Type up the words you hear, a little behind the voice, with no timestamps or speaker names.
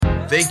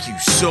Thank you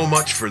so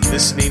much for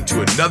listening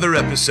to another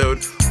episode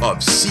of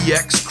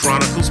CX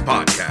Chronicles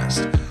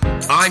Podcast.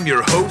 I'm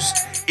your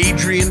host,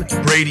 Adrian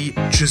Brady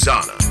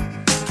Chisana.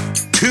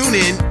 Tune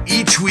in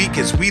each week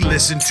as we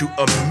listen to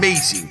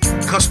amazing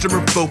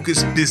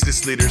customer-focused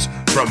business leaders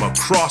from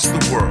across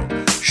the world,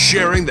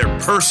 sharing their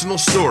personal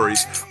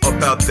stories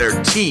about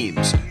their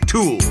teams,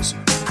 tools,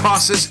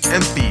 process,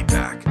 and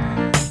feedback.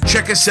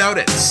 Check us out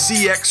at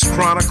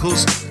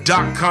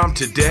cxchronicles.com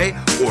today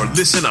or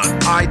listen on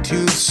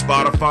iTunes,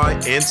 Spotify,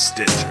 and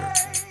Stitcher.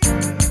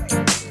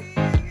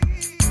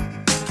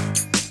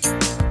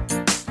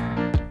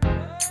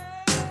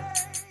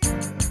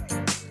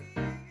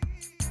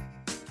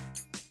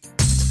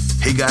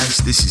 Hey guys,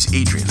 this is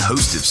Adrian,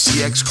 host of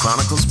CX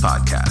Chronicles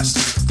Podcast.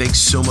 Thanks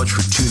so much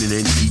for tuning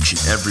in each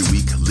and every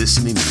week,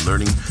 listening and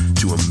learning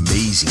to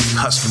amazing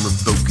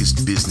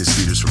customer-focused business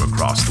leaders from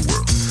across the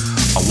world.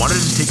 I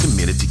wanted to take a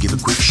minute to give a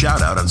quick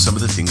shout out on some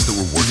of the things that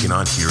we're working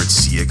on here at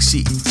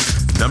CXC.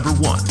 Number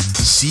one,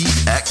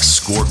 CX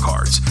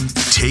scorecards.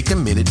 Take a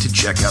minute to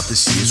check out the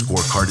CX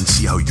scorecard and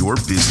see how your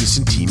business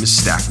and team is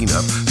stacking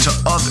up to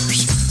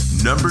others.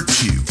 Number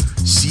two,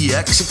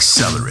 CX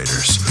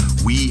accelerators.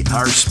 We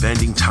are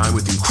spending time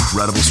with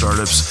incredible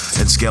startups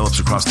and scale-ups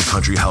across the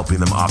country, helping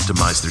them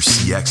optimize their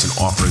CX and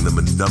offering them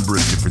a number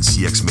of different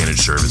CX managed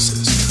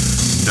services.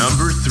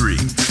 Number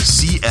three,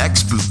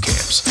 CX boot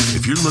camps.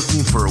 If you're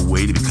looking for a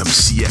way to become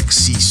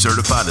CXC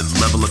certified and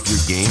level up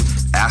your game,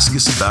 ask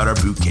us about our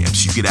boot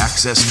camps. You get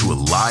access to a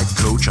live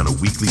coach on a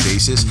weekly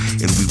basis,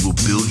 and we will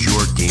build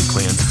your game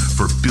plan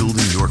for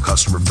building your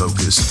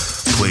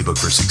customer-focused playbook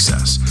for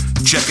success.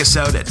 Check us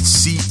out at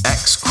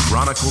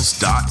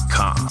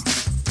cxchronicles.com.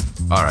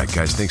 All right,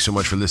 guys, thanks so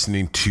much for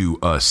listening to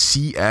a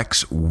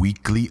CX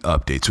Weekly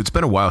Update. So it's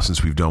been a while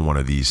since we've done one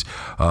of these,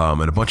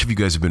 and a bunch of you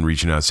guys have been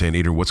reaching out saying,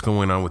 Adrian, what's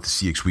going on with the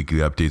CX Weekly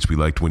Updates? We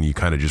liked when you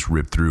kind of just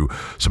ripped through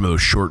some of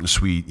those short and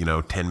sweet,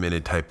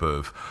 10-minute type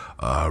of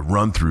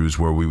run-throughs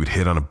where we would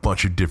hit on a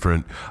bunch of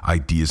different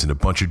ideas and a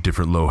bunch of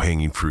different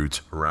low-hanging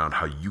fruits around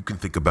how you can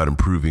think about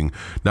improving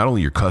not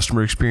only your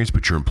customer experience,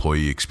 but your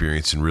employee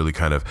experience, and really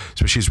kind of,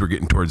 especially as we're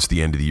getting towards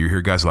the end of the year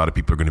here, guys, a lot of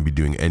people are going to be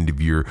doing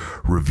end-of-year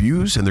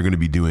reviews, and they're going to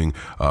be doing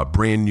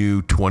brand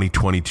new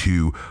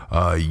 2022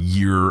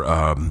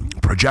 year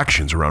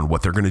projections around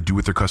what they're going to do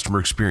with their customer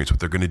experience, what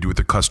they're going to do with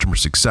their customer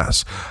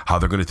success, how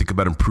they're going to think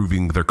about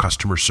improving their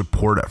customer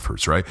support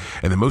efforts, right?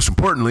 And then most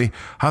importantly,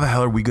 how the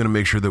hell are we going to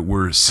make sure that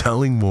we're selling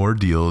more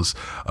deals,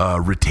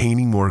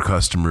 retaining more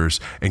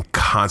customers, and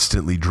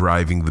constantly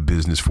driving the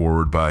business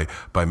forward by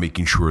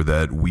making sure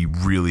that we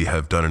really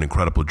have done an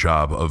incredible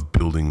job of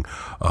building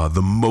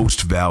the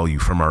most value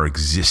from our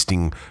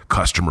existing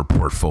customer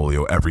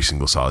portfolio every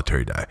single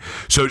solitary day.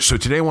 So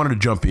today I wanted to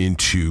jump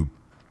into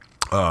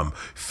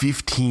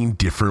 15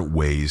 different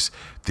ways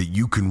that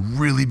you can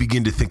really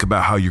begin to think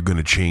about how you're going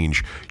to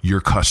change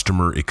your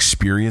customer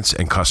experience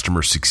and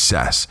customer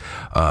success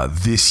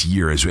this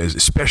year,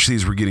 especially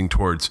as we're getting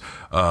towards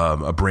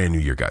a brand new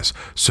year, guys.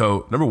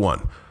 So number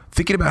one,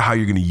 thinking about how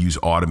you're going to use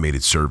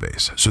automated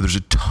surveys. So there's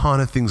a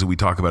ton of things that we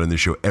talk about in this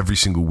show every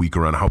single week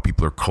around how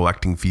people are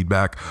collecting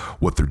feedback,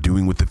 what they're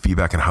doing with the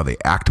feedback, and how they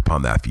act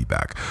upon that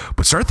feedback.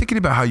 But start thinking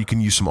about how you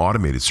can use some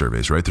automated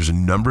surveys, right? There's a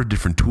number of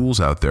different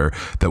tools out there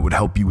that would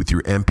help you with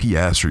your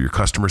NPS or your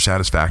customer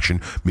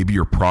satisfaction, maybe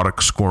your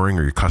product scoring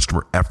or your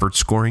customer effort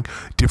scoring,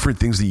 different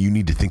things that you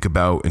need to think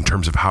about in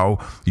terms of how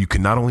you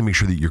can not only make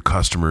sure that your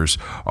customers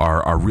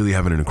are really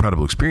having an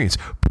incredible experience,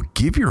 but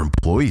give your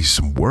employees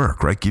some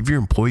work, right? Give your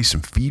employees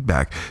some feedback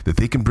that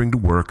they can bring to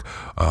work,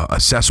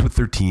 assess with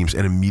their teams,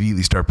 and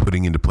immediately start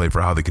putting into play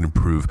for how they can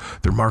improve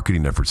their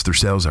marketing efforts, their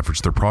sales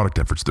efforts, their product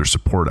efforts, their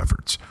support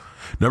efforts.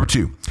 Number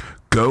two,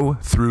 go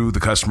through the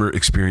customer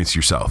experience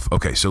yourself.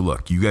 Okay, so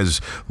look, you guys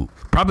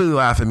probably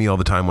laugh at me all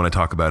the time when I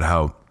talk about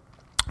how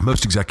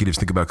most executives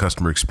think about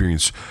customer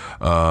experience,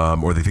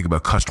 or they think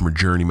about customer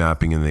journey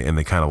mapping, and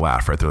they kind of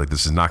laugh, right? They're like,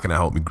 this is not going to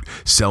help me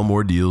sell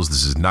more deals.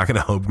 This is not going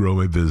to help grow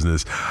my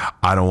business.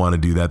 I don't want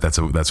to do that. That's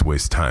a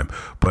waste of time.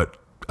 But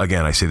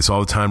again, I say this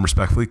all the time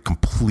respectfully,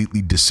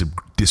 completely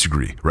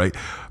disagree, right?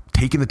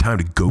 Taking the time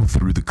to go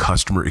through the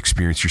customer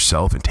experience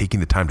yourself and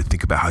taking the time to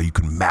think about how you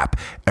can map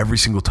every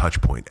single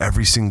touch point,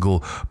 every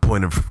single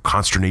point of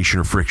consternation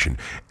or friction,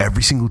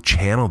 every single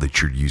channel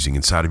that you're using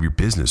inside of your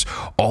business,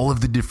 all of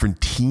the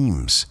different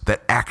teams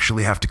that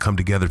actually have to come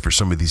together for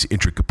some of these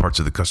intricate parts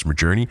of the customer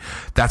journey,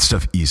 that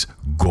stuff is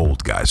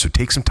gold, guys. So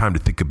take some time to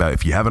think about,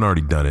 if you haven't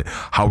already done it,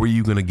 how are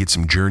you going to get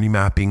some journey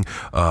mapping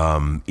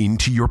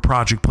into your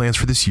project plans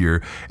for this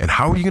year, and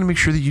how are you going to make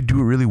sure that you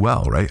do it really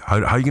well, right? How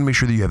are you going to make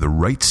sure that you have the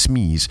right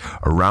SMEs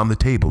around the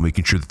table,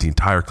 making sure that the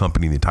entire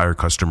company, the entire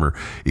customer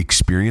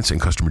experience and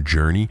customer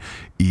journey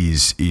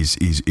is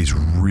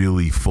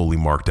really fully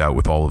marked out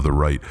with all of the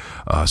right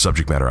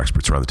subject matter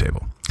experts around the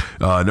table.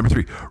 Number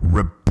three,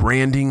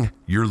 branding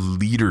your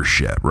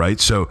leadership, right?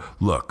 So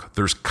look,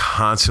 there's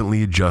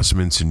constantly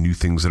adjustments and new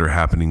things that are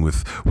happening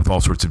with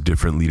all sorts of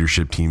different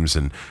leadership teams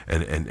and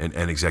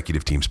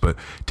executive teams. But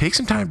take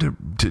some time to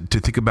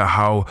think about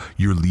how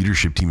your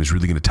leadership team is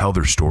really going to tell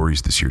their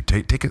stories this year.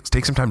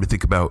 Take some time to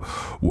think about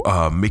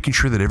making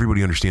sure that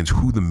everybody understands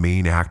who the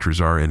main actors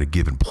are in a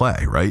given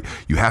play, right?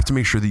 You have to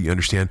make sure that you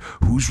understand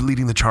who's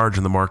leading the charge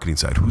on the marketing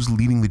side, who's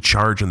leading the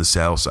charge on the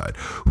sales side,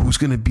 who's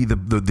going to be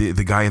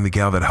the guy and the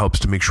gal that helps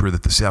to make sure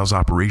that the sales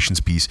operations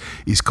piece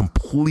is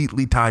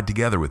completely tied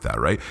together with that,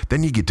 right?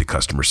 Then you get to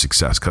customer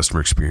success,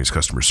 customer experience,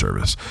 customer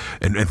service,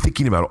 and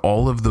thinking about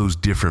all of those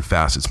different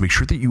facets. Make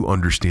sure that you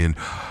understand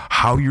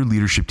how your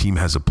leadership team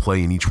has a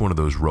play in each one of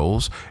those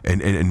roles,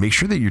 and make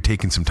sure that you're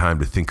taking some time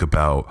to think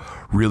about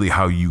really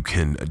how you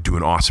can do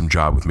an awesome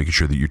job with making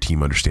sure that your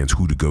team understands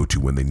who to go to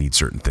when they need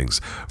certain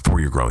things for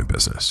your growing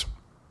business.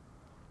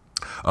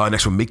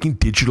 Next one, making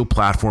digital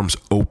platforms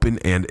open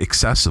and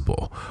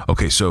accessible.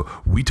 Okay, so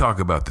we talk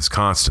about this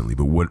constantly,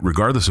 but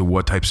regardless of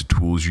what types of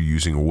tools you're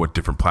using or what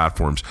different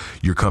platforms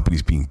your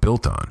company's being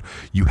built on,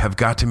 you have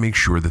got to make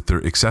sure that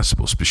they're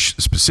accessible.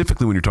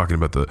 Specifically when you're talking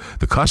about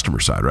the customer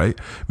side, right?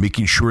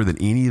 Making sure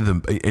that any of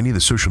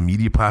the social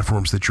media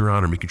platforms that you're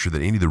on, or making sure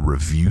that any of the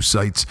review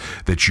sites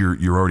that you're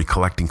already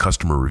collecting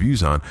customer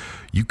reviews on,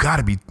 you got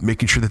to be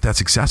making sure that that's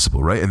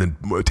accessible, right? And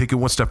then take it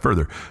one step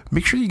further.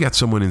 Make sure you got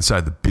someone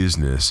inside the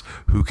business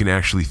who can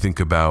actually think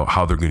about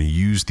how they're going to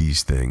use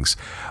these things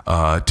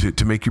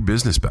to make your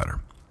business better.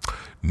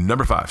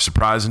 Number 5,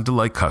 surprise and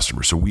delight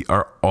customers. So we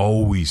are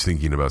always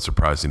thinking about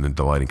surprising and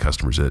delighting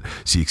customers at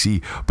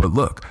CXC. But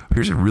look,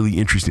 here's a really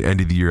interesting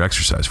end of the year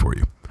exercise for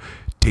you.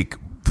 Take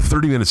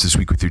 30 minutes this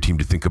week with your team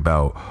to think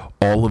about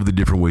all of the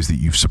different ways that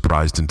you've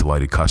surprised and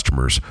delighted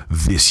customers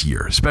this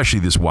year, especially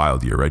this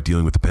wild year, right?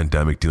 Dealing with the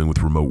pandemic, dealing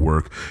with remote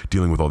work,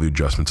 dealing with all the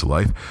adjustments of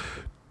life.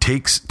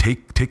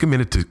 Take a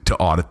minute to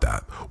audit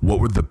that. What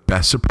were the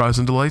best surprise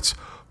and delights?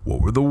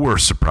 What were the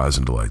worst surprise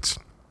and delights?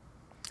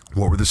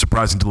 What were the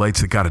surprise and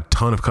delights that got a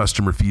ton of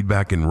customer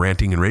feedback and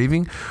ranting and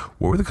raving?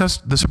 What were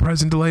the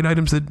surprise and delight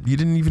items that you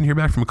didn't even hear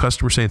back from a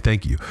customer saying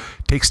thank you?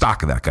 Take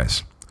stock of that,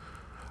 guys.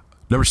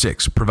 Number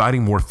 6,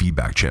 providing more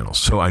feedback channels.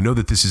 So I know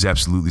that this is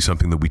absolutely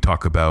something that we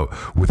talk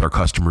about with our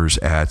customers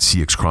at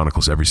CX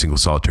Chronicles every single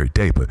solitary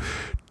day, but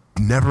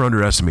never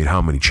underestimate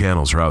how many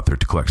channels are out there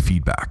to collect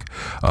feedback.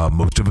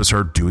 Most of us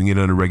are doing it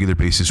on a regular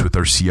basis with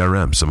our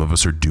CRM. Some of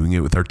us are doing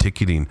it with our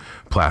ticketing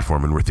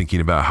platform, and we're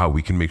thinking about how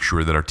we can make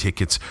sure that our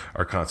tickets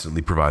are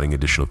constantly providing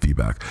additional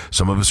feedback.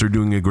 Some of us are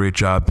doing a great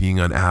job being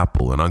on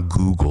Apple and on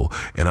Google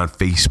and on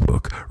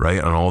Facebook,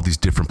 right? On all these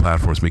different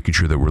platforms, making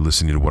sure that we're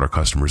listening to what our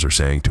customers are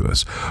saying to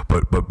us.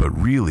 But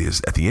really,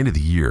 is at the end of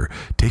the year,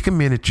 take a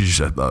minute to just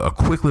a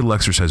quick little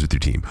exercise with your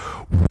team.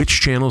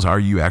 Which channels are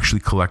you actually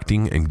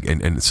collecting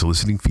and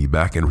soliciting feedback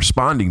and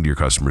responding to your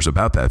customers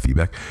about that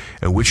feedback,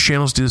 and which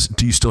channels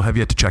do you still have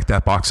yet to check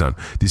that box on?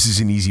 This is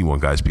an easy one,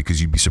 guys, because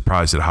you'd be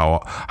surprised at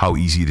how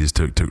easy it is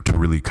to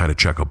really kind of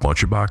check a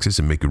bunch of boxes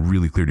and make it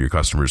really clear to your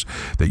customers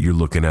that you're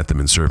looking at them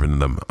and serving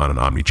them on an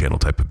omni-channel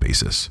type of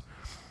basis.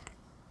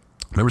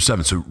 Number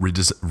 7, so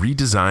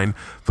redesign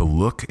the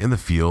look and the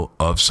feel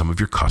of some of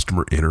your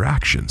customer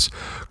interactions.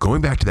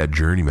 Going back to that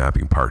journey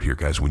mapping part here,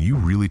 guys, when you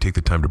really take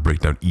the time to break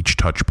down each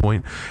touch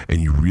point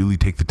and you really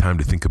take the time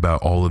to think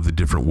about all of the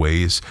different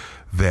ways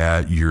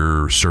that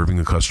you're serving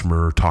a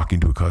customer, talking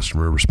to a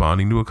customer,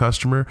 responding to a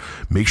customer,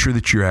 make sure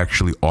that you're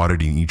actually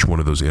auditing each one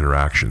of those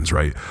interactions,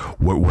 right?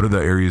 What are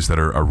the areas that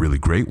are really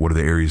great? What are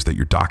the areas that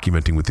you're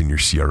documenting within your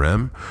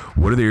CRM?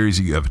 What are the areas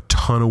that you have a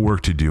ton of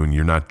work to do and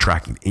you're not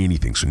tracking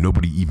anything, so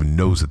nobody even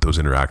knows that those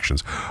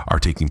interactions are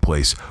taking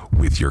place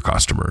with your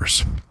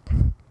customers?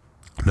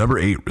 Number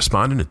 8,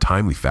 respond in a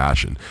timely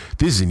fashion.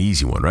 This is an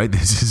easy one, right?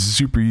 This is a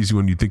super easy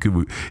one. You think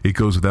it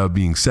goes without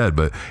being said,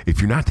 but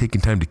if you're not taking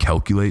time to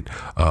calculate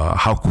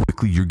how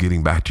quickly you're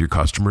getting back to your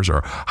customers,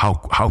 or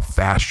how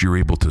fast you're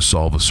able to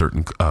solve a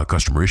certain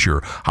customer issue,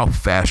 or how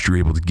fast you're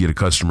able to get a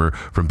customer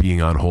from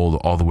being on hold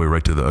all the way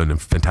right to a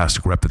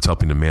fantastic rep that's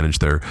helping to manage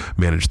their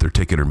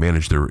ticket or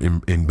manage their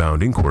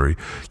inbound inquiry,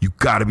 you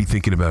got to be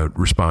thinking about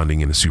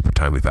responding in a super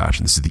timely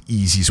fashion. This is the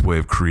easiest way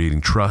of creating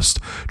trust,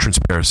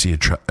 transparency,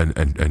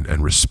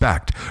 and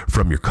respect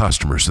from your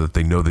customers so that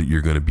they know that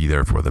you're going to be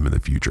there for them in the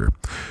future.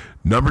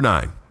 Number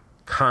 9,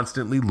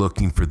 constantly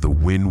looking for the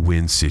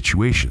win-win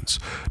situations.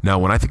 Now,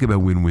 when I think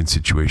about win-win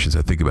situations,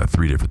 I think about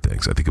 3 different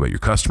things. I think about your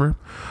customer,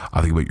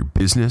 I think about your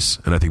business,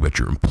 and I think about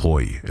your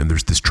employee. And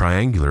there's this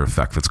triangular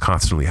effect that's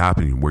constantly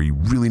happening where you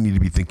really need to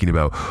be thinking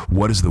about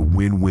what does the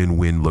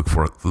win-win-win look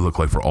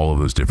like for all of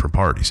those different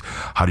parties.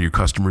 How do your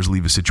customers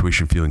leave a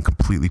situation feeling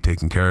completely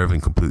taken care of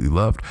and completely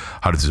loved?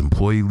 How does the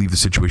employee leave the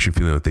situation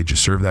feeling that they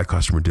just served that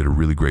customer, did a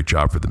really great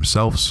job for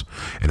themselves?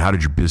 And how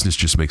did your business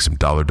just make some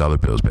dollar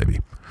bills, baby?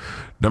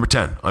 Number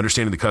 10,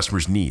 understanding the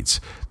customer's needs.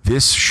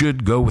 This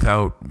should go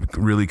without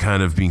really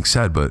kind of being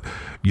said, but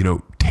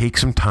take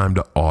some time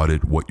to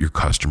audit what your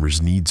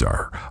customer's needs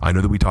are. I know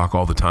that we talk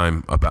all the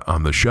time about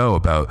on the show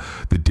about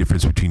the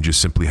difference between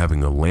just simply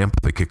having a lamp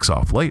that kicks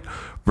off light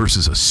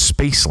versus a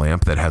space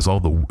lamp that has all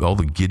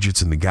the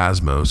gadgets and the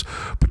gizmos.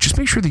 But just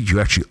make sure that you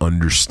actually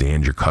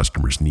understand your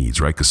customer's needs,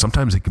 right? Because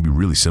sometimes it can be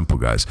really simple,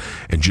 guys,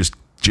 and just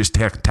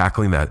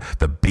tackling that,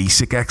 the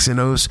basic X and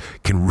O's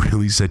can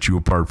really set you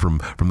apart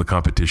from the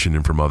competition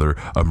and from other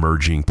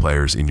emerging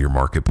players in your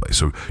marketplace.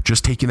 So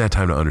just taking that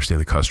time to understand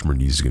the customer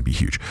needs is going to be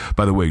huge.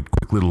 By the way,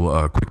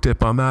 quick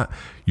tip on that.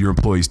 Your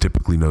employees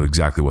typically know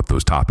exactly what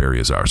those top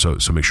areas are. So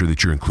make sure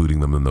that you're including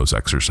them in those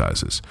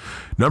exercises.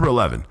 Number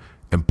 11,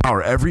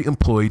 empower every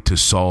employee to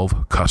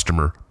solve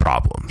customer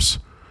problems.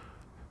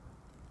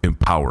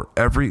 Empower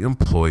every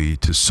employee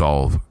to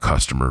solve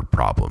customer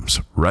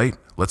problems, right?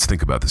 Let's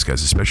think about this,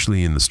 guys,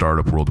 especially in the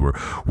startup world where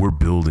we're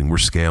building, we're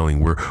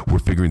scaling, we're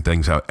figuring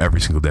things out every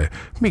single day.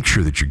 Make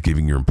sure that you're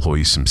giving your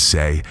employees some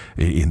say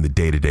in the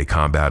day-to-day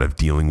combat of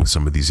dealing with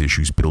some of these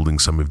issues, building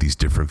some of these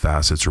different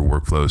facets or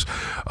workflows,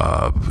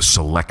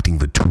 selecting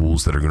the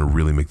tools that are going to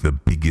really make the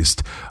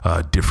biggest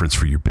difference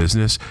for your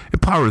business.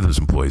 Empower those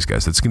employees,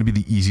 guys. That's going to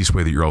be the easiest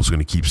way that you're also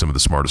going to keep some of the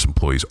smartest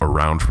employees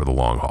around for the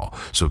long haul.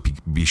 So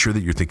be sure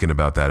that you're thinking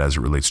about that as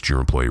it relates to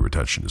your employee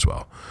retention as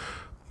well.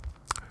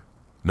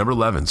 Number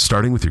 11,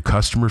 starting with your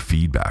customer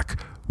feedback.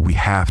 We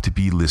have to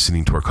be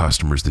listening to our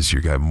customers this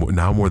year, guys.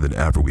 Now more than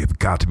ever, we have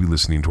got to be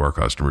listening to our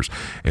customers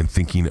and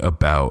thinking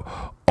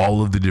about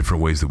all of the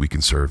different ways that we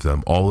can serve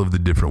them, all of the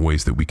different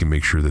ways that we can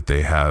make sure that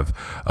they have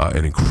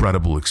an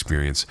incredible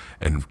experience,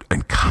 and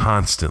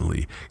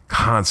constantly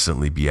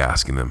be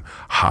asking them,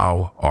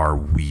 how are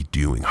we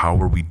doing? How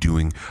are we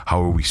doing?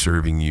 How are we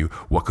serving you?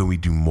 What can we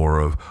do more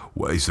of?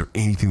 Is there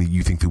anything that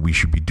you think that we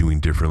should be doing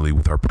differently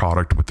with our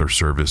product, with our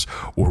service,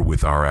 or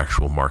with our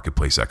actual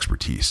marketplace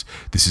expertise?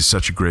 This is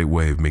such a great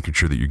way of making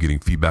sure that you're getting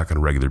feedback on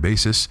a regular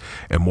basis.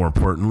 And more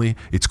importantly,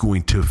 it's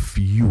going to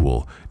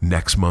fuel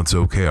next month's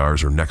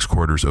OKRs or next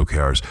quarter's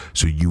OKRs,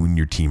 so you and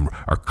your team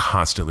are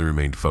constantly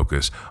remained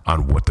focused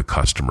on what the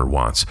customer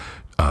wants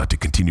to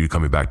continue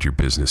coming back to your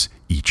business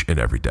each and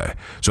every day.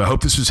 So I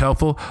hope this was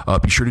helpful.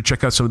 Be sure to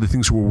check out some of the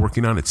things we're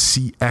working on at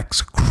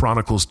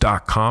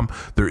cxchronicles.com.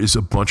 There is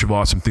a bunch of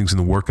awesome things in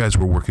the work, guys.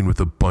 We're working with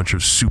a bunch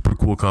of super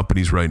cool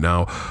companies right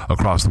now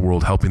across the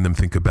world, helping them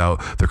think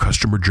about their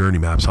customer journey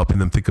maps, helping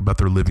them think about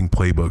their living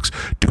playbooks,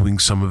 doing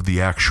some of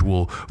the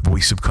actual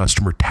voice of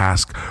customer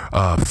task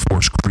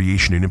force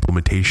creation and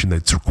implementation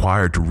that's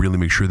required to really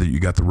make sure that you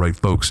got the right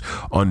folks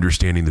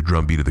understanding the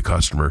drumbeat of the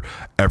customer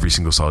every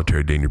single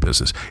solitary day in your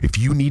business. If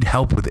you need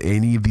help with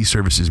any of these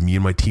services, me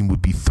and my team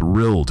would be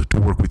thrilled to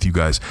work with you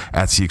guys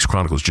at CX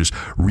Chronicles. Just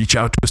reach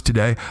out to us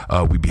today.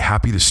 We'd be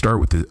happy to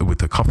start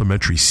with a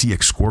complimentary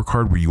CX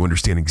scorecard where you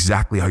understand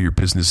exactly how your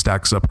business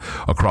stacks up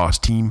across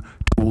team,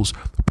 tools,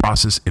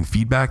 process, and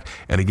feedback.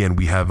 And again,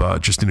 we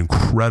have just an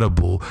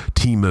incredible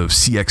team of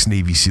CX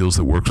Navy SEALs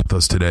that works with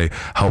us today,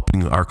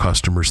 helping our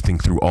customers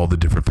think through all the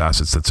different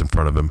facets that's in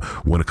front of them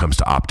when it comes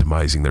to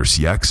optimizing their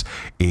CX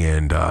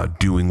and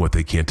doing what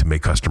they can to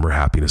make customer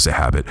happiness a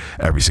habit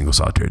every single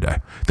solitary day.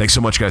 Thanks so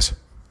much, guys.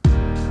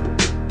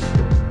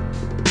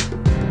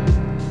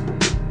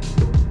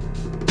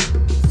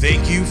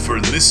 Thank you for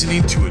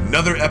listening to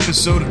another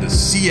episode of the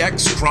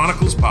CX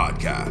Chronicles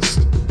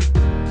podcast.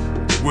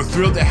 We're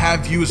thrilled to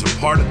have you as a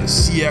part of the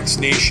CX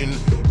Nation,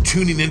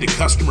 tuning into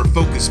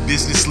customer-focused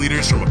business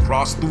leaders from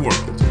across the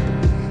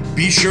world.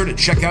 Be sure to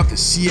check out the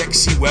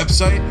CXC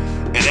website,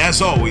 and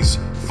as always,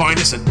 find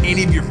us on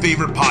any of your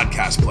favorite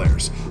podcast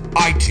players,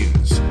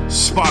 iTunes,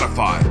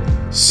 Spotify,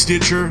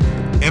 Stitcher,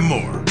 and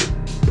more.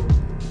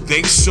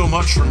 Thanks so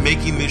much for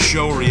making this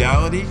show a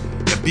reality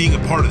and being a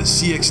part of the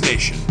CX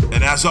Nation.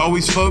 And as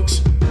always,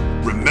 folks,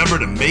 remember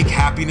to make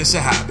happiness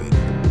a habit.